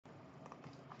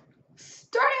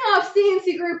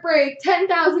CNC group break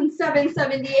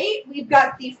 10,778. We've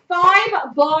got the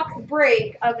 5-box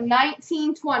break of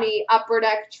 1920 Upper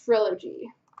Deck Trilogy.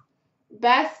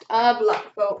 Best of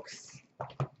luck, folks.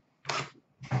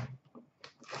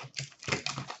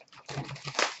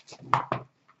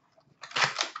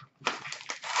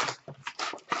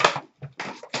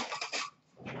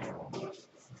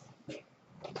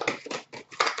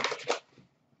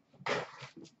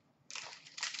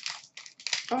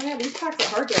 Oh yeah, these packs are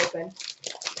hard to open.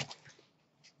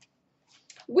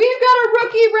 We've got a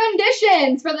rookie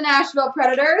renditions for the Nashville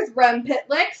Predators. Rem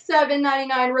Pitlick,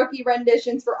 $7.99 rookie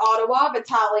renditions for Ottawa.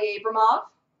 Vitaly Abramov.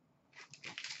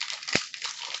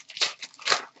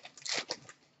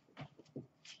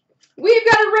 We've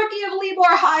got a rookie of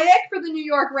Libor Hayek for the New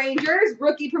York Rangers.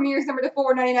 Rookie premieres number to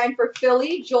 $4.99 for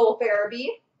Philly. Joel Farabee.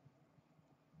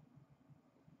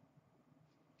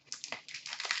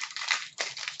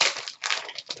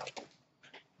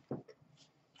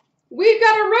 We've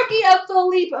got a rookie of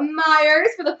Philippe Myers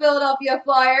for the Philadelphia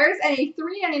Flyers and a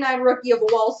 $3.99 rookie of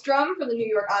Wallstrom for the New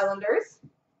York Islanders.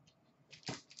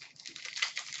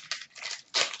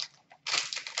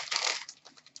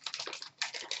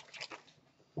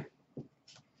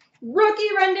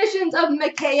 Rookie renditions of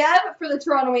Mikheyev for the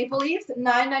Toronto Maple Leafs.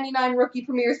 $9.99 rookie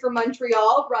premieres for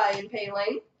Montreal. Ryan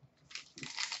Poehling.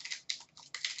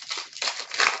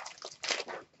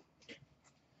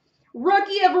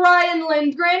 Rookie of Ryan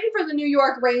Lindgren for the New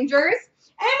York Rangers.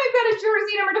 And we've got a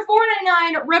jersey number to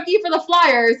 $4.99 rookie for the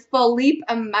Flyers, Philippe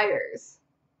Myers.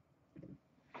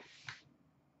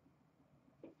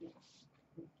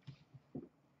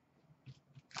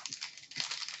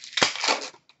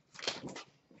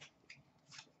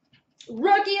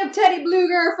 Rookie of Teddy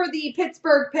Bluger for the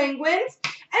Pittsburgh Penguins.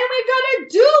 And we've got a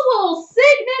dual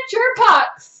signature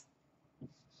pucks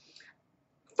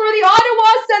for the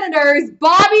Ottawa Senators,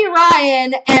 Bobby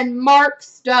Ryan and Mark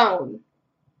Stone.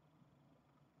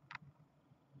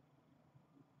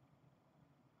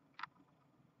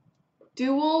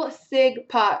 Dual sig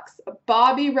pucks,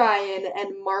 Bobby Ryan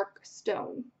and Mark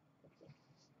Stone.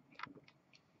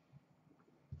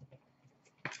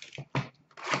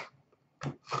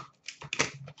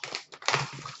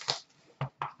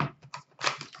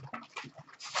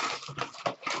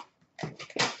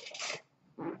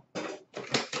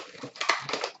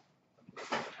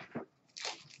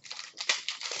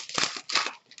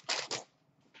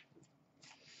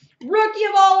 Rookie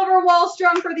of Oliver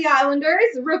Wallstrom for the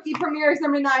Islanders. Rookie premieres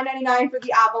number $9.99 for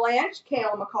the Avalanche,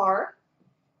 Cale Makar.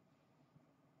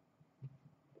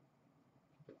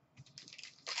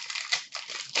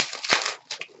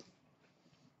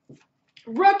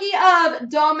 Rookie of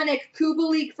Dominic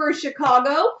Kubalik for Chicago.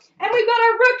 And we've got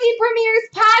our rookie premieres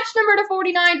patch number to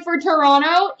 49 for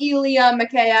Toronto, Ilya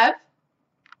Mikheyev.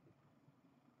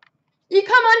 You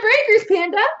come on Breakers,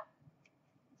 Panda.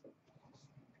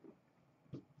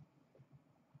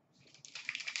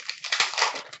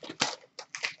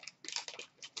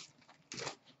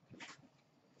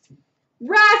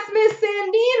 Rasmus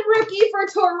Sandin, rookie for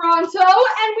Toronto.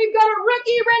 And we've got a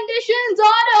rookie renditions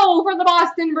auto for the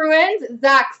Boston Bruins,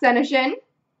 Zach Senyshyn.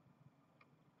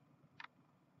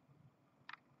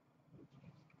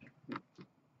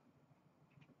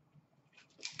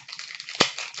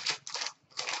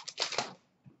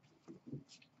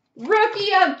 Rookie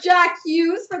of Jack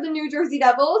Hughes for the New Jersey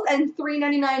Devils and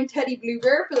 $3.99 Teddy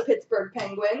Bluger for the Pittsburgh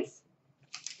Penguins.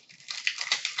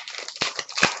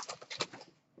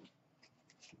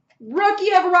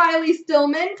 Rookie of Riley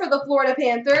Stillman for the Florida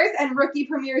Panthers and rookie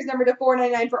premieres number to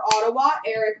 $4.99 for Ottawa,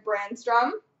 Eric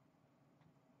Brandstrom.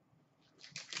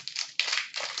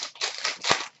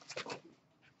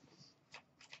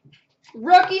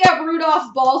 Rookie of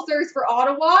Rudolph Balcers for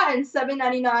Ottawa and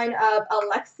 $7.99 of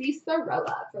Alexi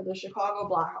Sorella for the Chicago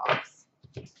Blackhawks.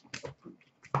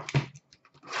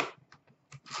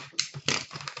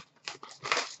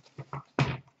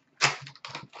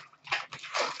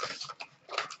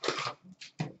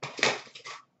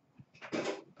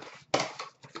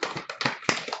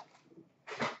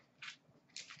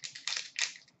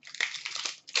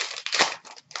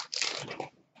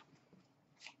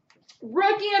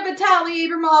 Rookie of Vitaly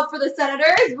Abramov for the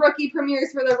Senators. Rookie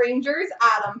premieres for the Rangers,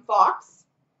 Adam Fox.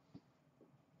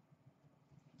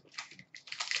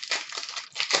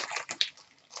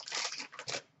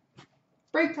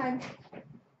 Break time.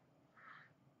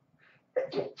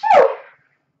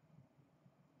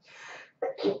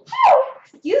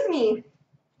 Excuse me.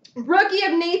 Rookie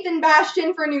of Nathan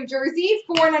Bastian for New Jersey.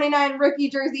 $4.99 rookie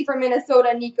jersey for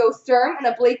Minnesota, Nico Sturm. And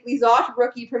a Blake Lizotte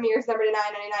rookie premieres number to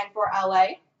 $9.99 for LA.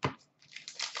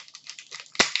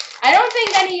 I don't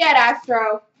think any yet,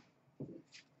 Astro.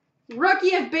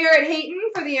 Rookie of Barrett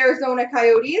Hayton for the Arizona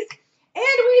Coyotes. And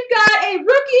we've got a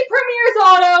Rookie Premier's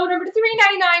Auto, number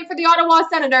 399 for the Ottawa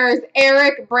Senators,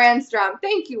 Eric Brandstrom.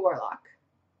 Thank you, Warlock.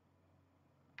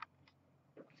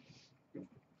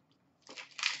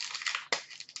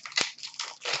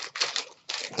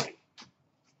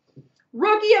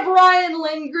 Rookie of Ryan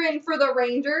Lindgren for the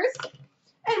Rangers.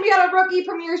 And we got a Rookie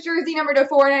Premier's jersey, number to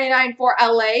 499 for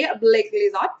LA, Blake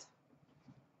Lizotte.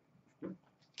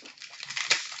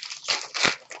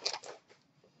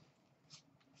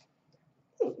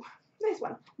 Nice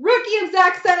one. Rookie of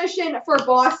Zach Senyshyn for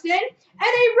Boston. And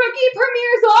a Rookie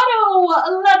Premier's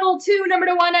Auto, level 2, number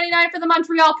to 199 for the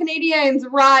Montreal Canadiens,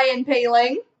 Ryan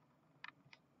Poehling.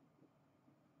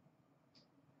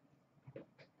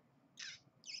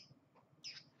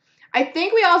 I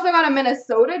think we also got a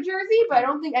Minnesota jersey, but I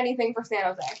don't think anything for San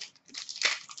Jose.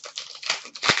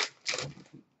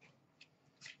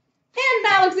 And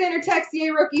Alexander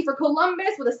Texier, rookie for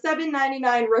Columbus, with a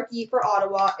 $7.99 rookie for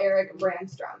Ottawa, Eric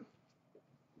Brandstrom.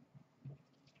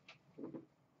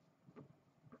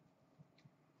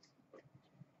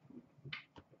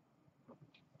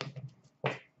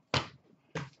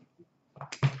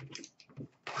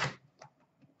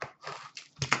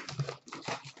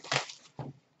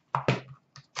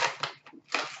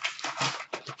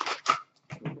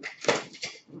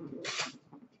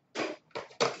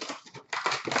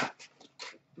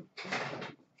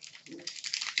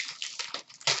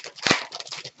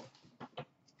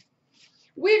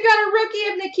 We've got a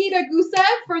rookie of Nikita Gusev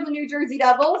for the New Jersey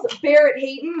Devils. Barrett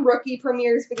Hayton, rookie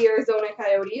premieres for the Arizona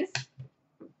Coyotes.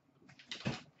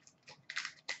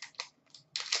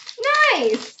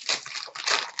 Nice!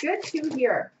 Good to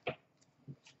hear.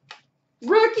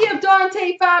 Rookie of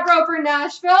Dante Fabro for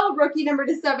Nashville. Rookie number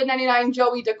to 799,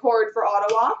 Joey Decord for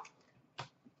Ottawa.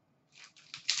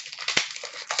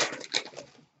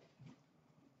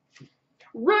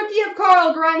 Rookie of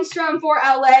Carl Grundstrom for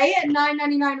LA, at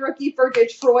 $9.99 rookie for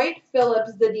Detroit, Philip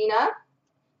Zadina.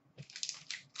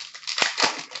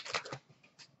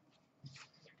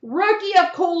 Rookie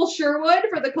of Cole Sherwood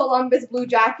for the Columbus Blue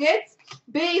Jackets.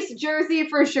 Base jersey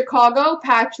for Chicago,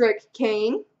 Patrick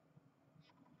Kane.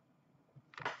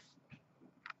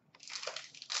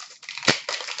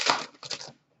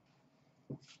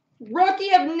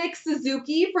 Rookie of Nick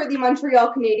Suzuki for the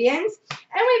Montreal Canadiens.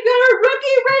 And we've got a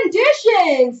rookie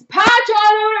renditions. Patch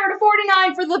auto number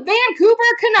 49 for the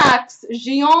Vancouver Canucks,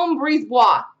 Guillaume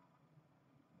Brisebois.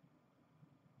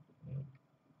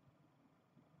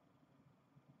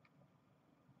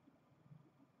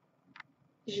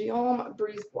 Guillaume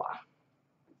Brisebois.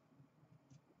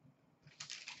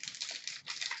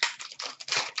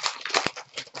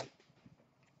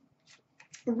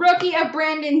 Rookie of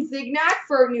Brandon Zignac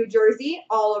for New Jersey,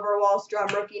 Oliver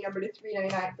Wahlstrom, rookie number to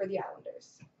 399 for the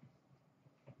Islanders.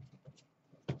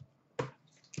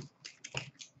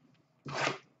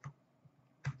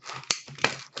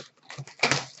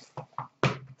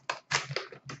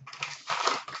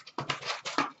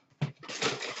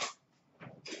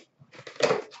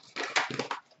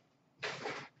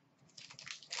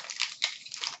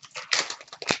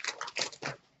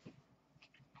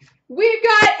 We've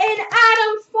got an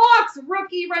Adam Fox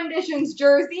rookie renditions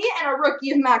jersey and a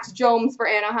rookie of Max Jones for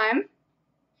Anaheim.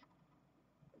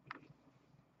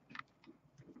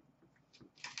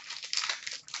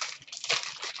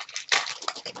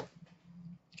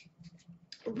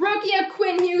 Rookie of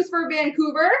Quinn Hughes for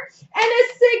Vancouver. And a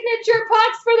signature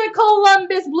pucks for the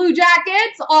Columbus Blue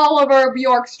Jackets, Oliver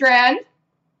Bjorkstrand.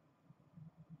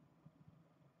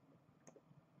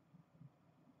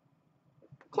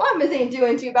 Columbus ain't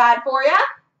doing too bad for ya.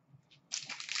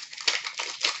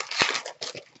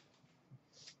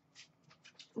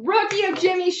 Rookie of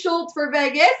Jimmy Schultz for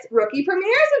Vegas. Rookie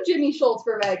premieres of Jimmy Schultz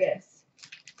for Vegas.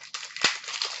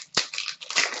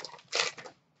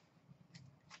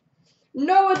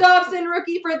 Noah Dobson,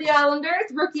 rookie for the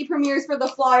Islanders. Rookie premieres for the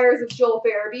Flyers of Joel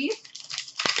Farabee.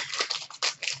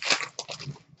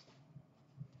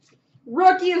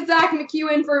 Rookie of Zach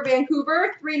McEwen for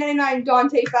Vancouver. $3.99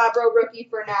 Dante Fabro, rookie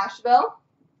for Nashville.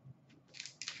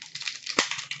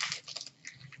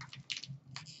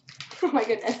 Oh my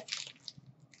goodness.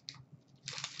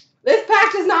 This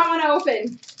pack does not want to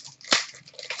open.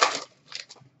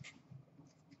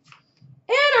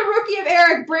 And a rookie of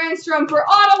Eric Brandstrom for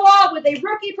Ottawa with a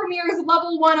rookie premieres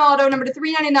level 1 auto number to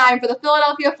 399 for the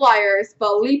Philadelphia Flyers,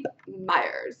 Philippe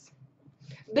Myers.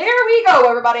 There we go,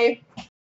 everybody.